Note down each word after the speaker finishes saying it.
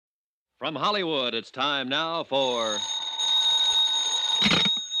From Hollywood, it's time now for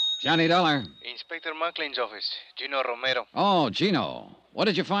Johnny Dollar. Inspector Macklin's office. Gino Romero. Oh, Gino. What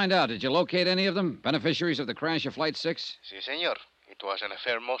did you find out? Did you locate any of them? Beneficiaries of the crash of Flight 6? Si, senor. It was an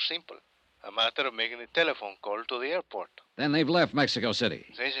affair most simple. A matter of making a telephone call to the airport. Then they've left Mexico City.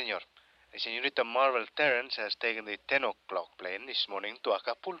 Si, senor. The Senorita Marvel Terrence has taken the 10 o'clock plane this morning to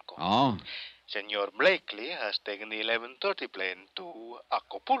Acapulco. Oh? Senor Blakely has taken the 11:30 plane to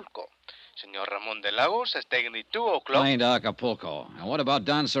Acapulco. Senor Ramon de Lagos has taken the 2 o'clock... Plane to Acapulco. And what about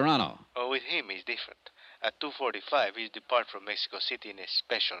Don Serrano? Oh, with him, it's different. At 2:45, he's depart from Mexico City in a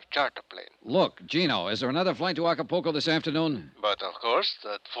special charter plane. Look, Gino, is there another flight to Acapulco this afternoon? But, of course,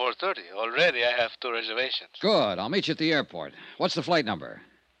 at 4:30. Already I have 2 reservations. Good. I'll meet you at the airport. What's the flight number?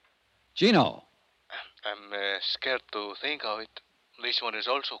 Gino. I'm scared to think of it. This one is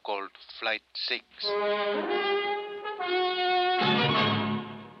also called Flight 6.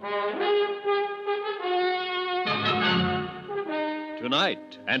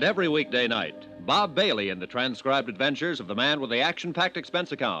 Tonight and every weekday night, Bob Bailey in the transcribed adventures of the man with the action-packed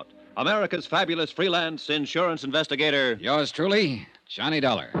expense account, America's fabulous freelance insurance investigator. Yours truly, Johnny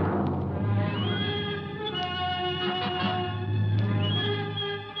Dollar.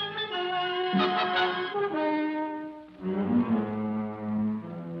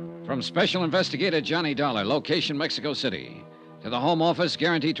 From Special Investigator Johnny Dollar, location Mexico City, to the Home Office,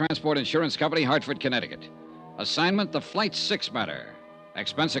 Guaranty Transport Insurance Company, Hartford, Connecticut. Assignment, the Flight 6 matter.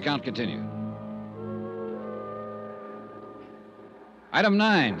 Expense account continued. Item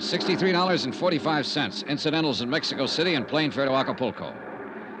 9, $63.45. Incidentals in Mexico City and plane fare to Acapulco.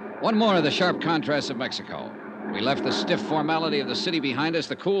 One more of the sharp contrasts of Mexico. We left the stiff formality of the city behind us,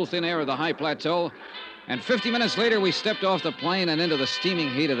 the cool, thin air of the high plateau, and 50 minutes later, we stepped off the plane and into the steaming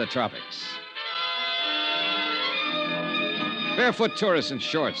heat of the tropics. Barefoot tourists in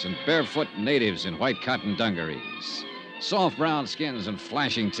shorts and barefoot natives in white cotton dungarees. Soft brown skins and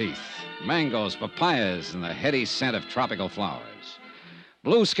flashing teeth. Mangoes, papayas, and the heady scent of tropical flowers.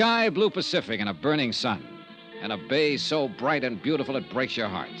 Blue sky, blue Pacific, and a burning sun. And a bay so bright and beautiful it breaks your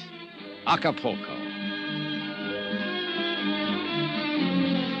heart. Acapulco.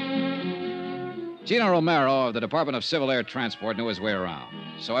 Gino Romero of the Department of Civil Air Transport knew his way around.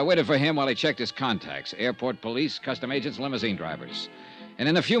 So I waited for him while he checked his contacts, airport police, custom agents, limousine drivers. And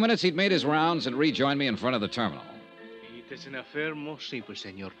in a few minutes, he'd made his rounds and rejoined me in front of the terminal. It is an affair most simple,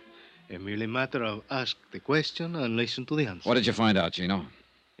 senor. A merely matter of ask the question and listen to the answer. What did you find out, Gino?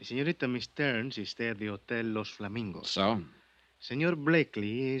 Senorita Miss Terrence is stay at the Hotel Los Flamingos. So? Senor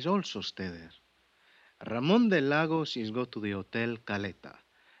Blakely is also stay there. Ramon de Lagos is go to the Hotel Caleta.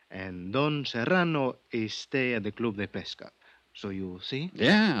 And Don Serrano is stay at the Club de Pesca. So you see?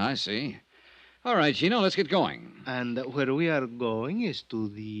 Yeah, I see. All right, Gino, let's get going. And where we are going is to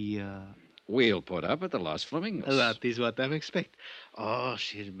the... We'll put up at the Los Flamingos. That is what I expect. Oh,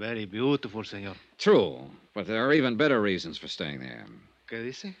 she's very beautiful, senor. True, but there are even better reasons for staying there. ¿Qué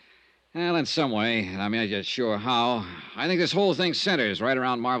dice? Well, in some way, I'm not yet sure how, I think this whole thing centers right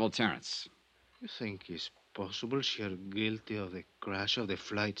around Marvel Terrence. You think it's possible she's guilty of the crash of the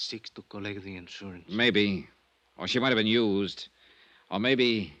Flight 6 to collect the insurance? Maybe. Or she might have been used. Or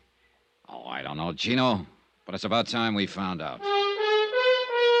maybe... Oh, I don't know, Gino. But it's about time we found out.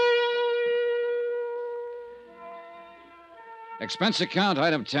 Expense account,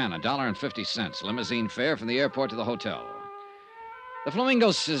 item 10, $1.50. Limousine fare from the airport to the hotel. The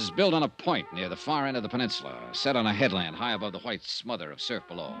Flamingos is built on a point near the far end of the peninsula, set on a headland high above the white smother of surf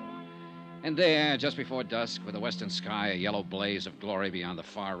below. And there, just before dusk, with the western sky a yellow blaze of glory beyond the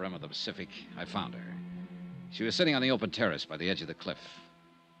far rim of the Pacific, I found her. She was sitting on the open terrace by the edge of the cliff.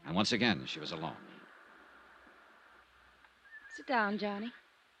 And once again, she was alone. Sit down, Johnny.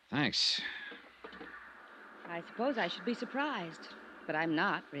 Thanks. I suppose I should be surprised, but I'm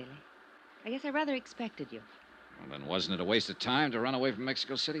not, really. I guess I rather expected you. Well, then wasn't it a waste of time to run away from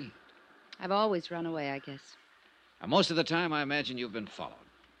Mexico City? I've always run away, I guess. And most of the time, I imagine you've been followed.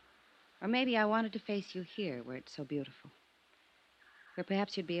 Or maybe I wanted to face you here, where it's so beautiful. Where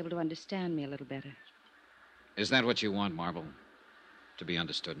perhaps you'd be able to understand me a little better. Is that what you want, Marble? To be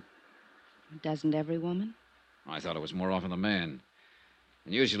understood? Doesn't every woman? I thought it was more often the man.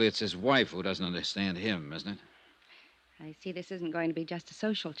 And usually it's his wife who doesn't understand him, isn't it? I see this isn't going to be just a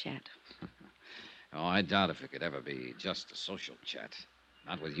social chat. Oh, I doubt if it could ever be just a social chat.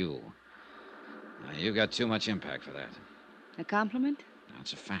 Not with you. Now, you got too much impact for that. A compliment?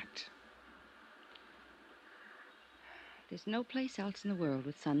 That's a fact. There's no place else in the world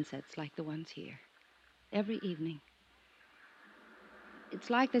with sunsets like the ones here. Every evening. It's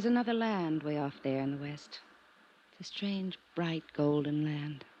like there's another land way off there in the west. It's a strange, bright, golden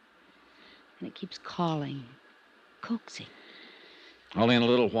land. it keeps calling, coaxing. Only in a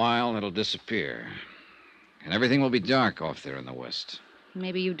little while, it'll disappear. And everything will be dark off there in the west.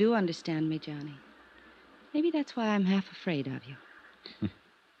 Maybe you do understand me, Johnny. Maybe that's why I'm half afraid of you.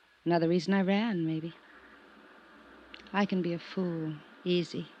 Another reason I ran, maybe. I can be a fool,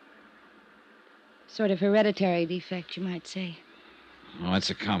 easy. Sort of hereditary defect, you might say. Well, that's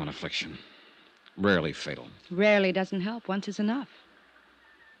a common affliction. Rarely fatal. Rarely doesn't help. Once is enough.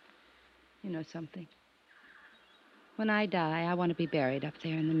 You know something? When I die, I want to be buried up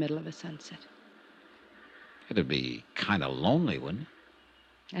there in the middle of a sunset. It'd be kind of lonely, wouldn't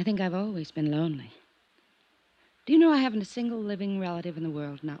it? I think I've always been lonely. Do you know I haven't a single living relative in the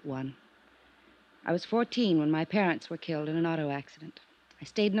world? Not one. I was 14 when my parents were killed in an auto accident. I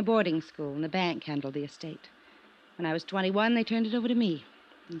stayed in a boarding school, and the bank handled the estate. When I was 21, they turned it over to me.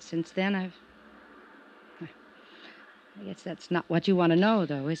 And since then, I guess that's not what you want to know,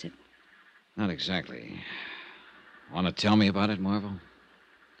 though, is it? Not exactly. Want to tell me about it, Marvel?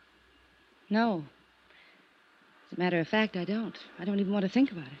 No. As a matter of fact, I don't. I don't even want to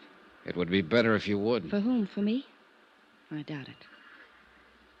think about it. It would be better if you would. For whom? For me? I doubt it.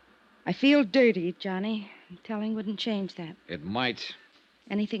 I feel dirty, Johnny. Telling wouldn't change that. It might.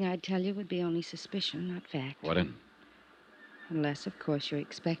 Anything I'd tell you would be only suspicion, not fact. Wouldn't? Unless, of course, you're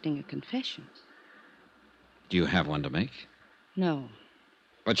expecting a confession. Do you have one to make? No.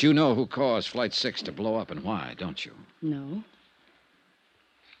 But you know who caused Flight 6 to blow up and why, don't you? No.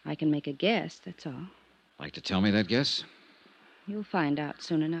 I can make a guess, that's all. Like to tell me that guess? You'll find out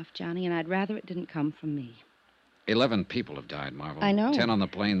soon enough, Johnny, and I'd rather it didn't come from me. 11 people have died, Marvel. I know. 10 on the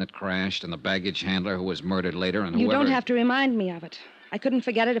plane that crashed, and the baggage handler who was murdered later, and You whoever... don't have to remind me of it. I couldn't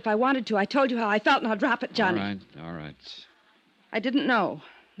forget it if I wanted to. I told you how I felt, now drop it, Johnny. All right. I didn't know.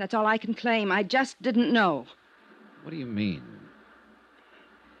 That's all I can claim. I just didn't know. What do you mean?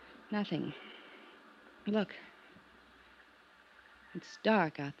 Nothing. Look. It's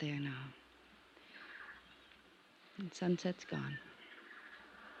dark out there now. And sunset's gone.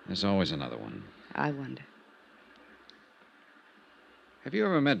 There's always another one. I wonder. Have you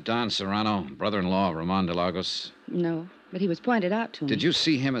ever met Don Serrano, brother-in-law of Ramon de Lagos? No, but he was pointed out to me. Did you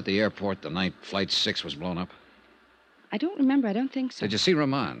see him at the airport the night Flight 6 was blown up? I don't remember. I don't think so. Did you see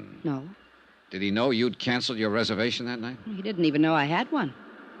Ramon? No. Did he know you'd canceled your reservation that night? He didn't even know I had one.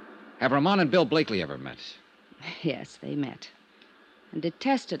 Have Ramon and Bill Blakely ever met? Yes, they met. And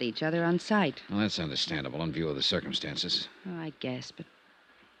detested each other on sight. Well, that's understandable in view of the circumstances. Oh, I guess, but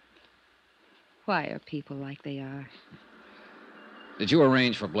why are people like they are? Did you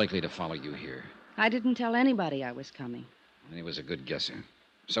arrange for Blakely to follow you here? I didn't tell anybody I was coming. And he was a good guesser.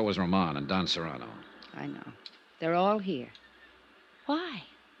 So was Ramon and Don Serrano. I know. They're all here. Why?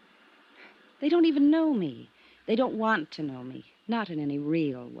 They don't even know me. They don't want to know me. Not in any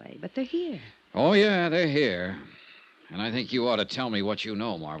real way, but they're here. Oh, yeah, they're here. And I think you ought to tell me what you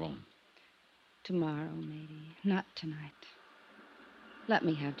know, Marvel. Tomorrow, maybe. Not tonight. Let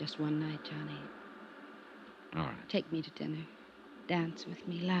me have just one night, Johnny. All right. Take me to dinner. Dance with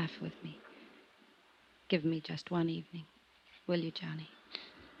me. Laugh with me. Give me just one evening. Will you, Johnny?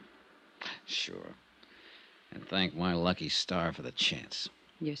 Sure. And thank my lucky star for the chance.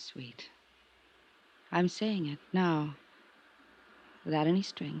 You're sweet. I'm saying it now, without any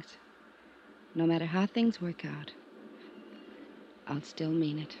strings. No matter how things work out, I'll still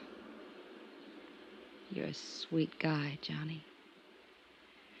mean it. You're a sweet guy, Johnny.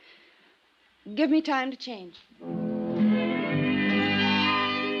 Give me time to change.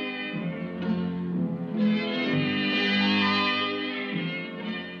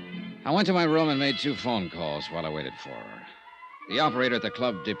 I went to my room and made 2 phone calls while I waited for her. The operator at the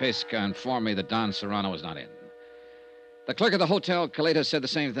Club de Pesca informed me that Don Serrano was not in. The clerk at the Hotel Caleta said the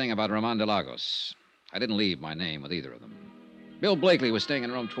same thing about Ramon de Lagos. I didn't leave my name with either of them. Bill Blakely was staying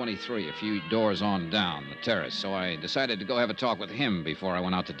in room 23, a few doors on down the terrace, so I decided to go have a talk with him before I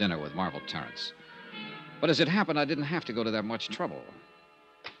went out to dinner with Marvel Terrence. But as it happened, I didn't have to go to that much trouble.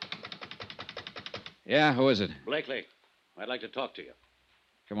 Yeah, who is it? Blakely, I'd like to talk to you.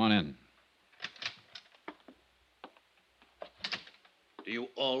 Come on in. Do you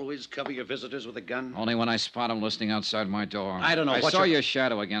always cover your visitors with a gun? Only when I spot him listening outside my door. I don't know I what saw you're- your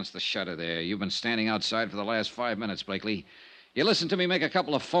shadow against the shutter there. You've been standing outside for the last 5 minutes, Blakely. You listened to me make a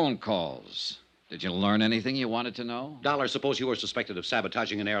couple of phone calls. Did you learn anything you wanted to know? Dollar, suppose you were suspected of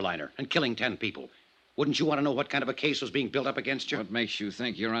sabotaging an airliner and killing 10 people. Wouldn't you want to know what kind of a case was being built up against you? What makes you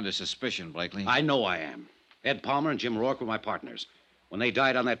think you're under suspicion, Blakely? I know I am. Ed Palmer and Jim Rourke were my partners. When they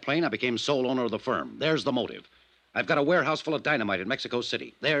died on that plane, I became sole owner of the firm. There's the motive. I've got a warehouse full of dynamite in Mexico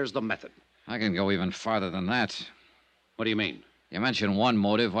City. There's the method. I can go even farther than that. What do you mean? You mentioned one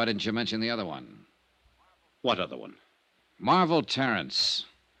motive. Why didn't you mention the other one? What other one? Marvel Terrence.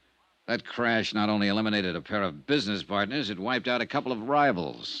 That crash not only eliminated a pair of business partners, it wiped out a couple of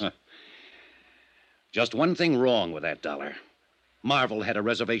rivals. Just one thing wrong with that dollar. Marvel had a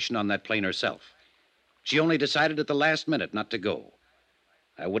reservation on that plane herself. She only decided at the last minute not to go.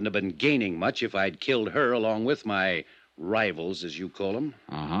 I wouldn't have been gaining much if I'd killed her along with my rivals, as you call them.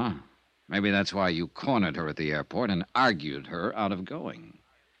 Uh-huh. Maybe that's why you cornered her at the airport and argued her out of going.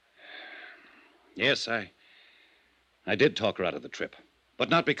 Yes, I did talk her out of the trip. But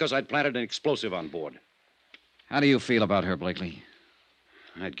not because I'd planted an explosive on board. How do you feel about her, Blakely?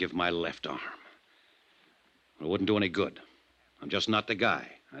 I'd give my left arm. It wouldn't do any good. I'm just not the guy.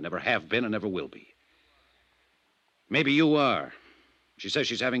 I never have been and never will be. Maybe you are. She says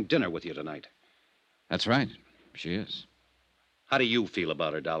she's having dinner with you tonight. That's right. She is. How do you feel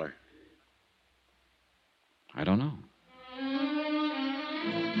about her, Dollar? I don't know.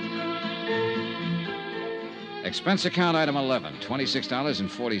 Expense account item 11,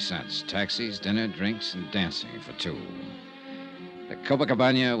 $26.40. Taxis, dinner, drinks, and dancing for two. The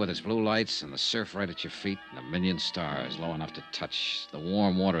Copacabana with its blue lights and the surf right at your feet and a million stars low enough to touch. The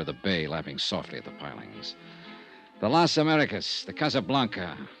warm water of the bay lapping softly at the pilings. The Las Americas, the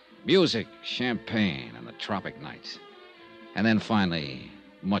Casablanca. Music, champagne, and the tropic night. And then finally,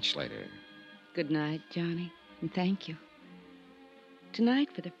 much later. Good night, Johnny, and thank you. Tonight,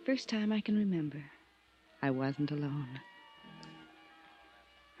 for the first time I can remember, I wasn't alone.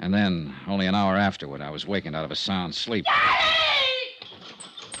 And then, only an hour afterward, I was wakened out of a sound sleep.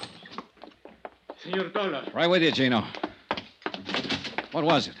 Senor Dollar. Right with you, Gino. What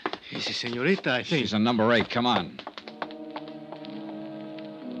was it? It's a senorita, I think. She's on number 8. Come on.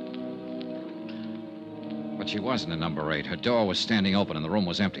 But she wasn't in number 8. Her door was standing open and the room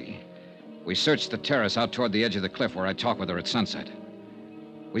was empty. We searched the terrace out toward the edge of the cliff where I talked with her at sunset.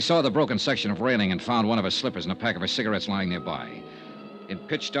 We saw the broken section of railing and found one of her slippers and a pack of her cigarettes lying nearby. In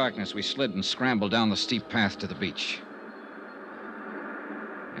pitch darkness, we slid and scrambled down the steep path to the beach.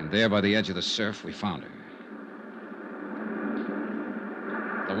 And there by the edge of the surf, we found her.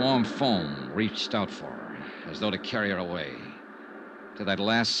 The warm foam reached out for her, as though to carry her away, to that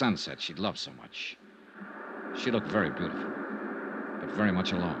last sunset she'd loved so much. She looked very beautiful, but very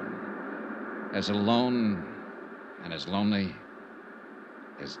much alone. As alone and as lonely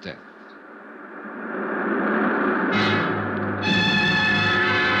as death.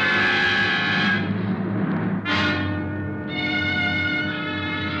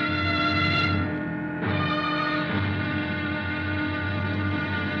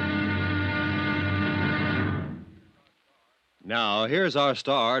 Now, here's our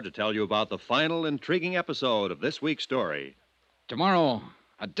star to tell you about the final intriguing episode of this week's story. Tomorrow,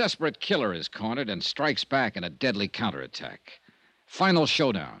 a desperate killer is cornered and strikes back in a deadly counterattack. Final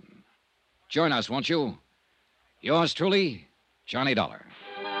showdown. Join us, won't you? Yours truly, Johnny Dollar.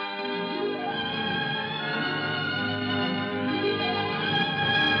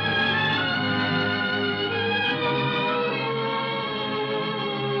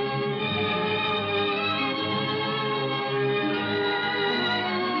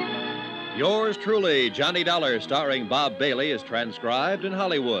 Yours truly, Johnny Dollar, starring Bob Bailey, is transcribed in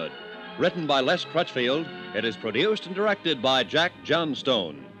Hollywood. Written by Les Crutchfield, it is produced and directed by Jack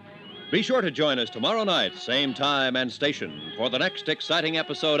Johnstone. Be sure to join us tomorrow night, same time and station, for the next exciting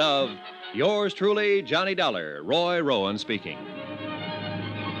episode of Yours truly, Johnny Dollar. Roy Rowan speaking.